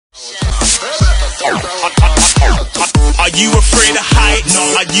Are you afraid of heights? No.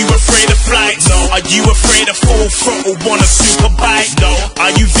 Are you afraid of flights? No. Are you afraid of full throttle on a super bike? No.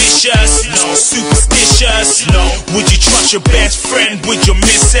 Are you vicious? No. Superstitious? No. Would you trust your best friend with your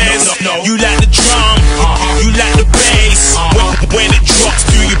missus? No. You like the drum? You like the bass? When it drops,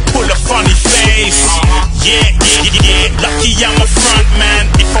 do you pull a funny face? Yeah, yeah, yeah. Lucky I'm a front man.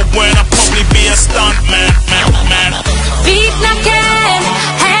 If I weren't, I'd probably be a stunt man. Feet knocking,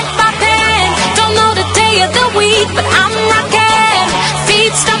 head bopping. Don't know the day of the week, but I'm rocking.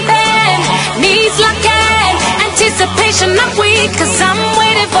 Feet stomping, knees locking. Anticipation I'm weak, 'cause I'm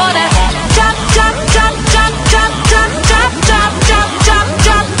waiting for the drop, drop, drop, drop, drop, drop, drop, drop, drop, drop,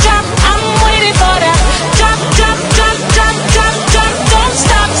 drop, drop. I'm waiting for the drop, drop, drop, drop, drop, drop. Don't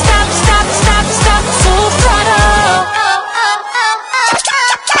stop, stop, stop, stop, stop. Full throttle.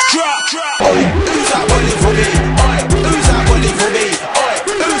 Drop, drop. Who's that bully for me? Who's that bully for me?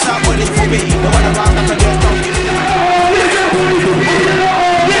 Who's that bully for me? The one around that can get down.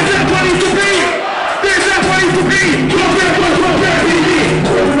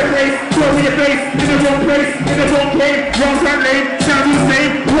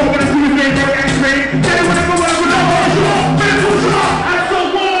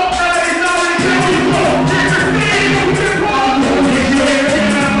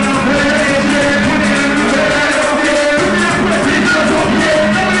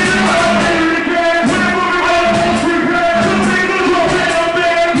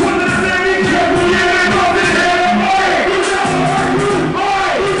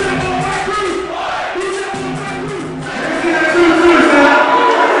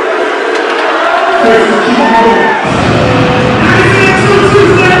 Thank you.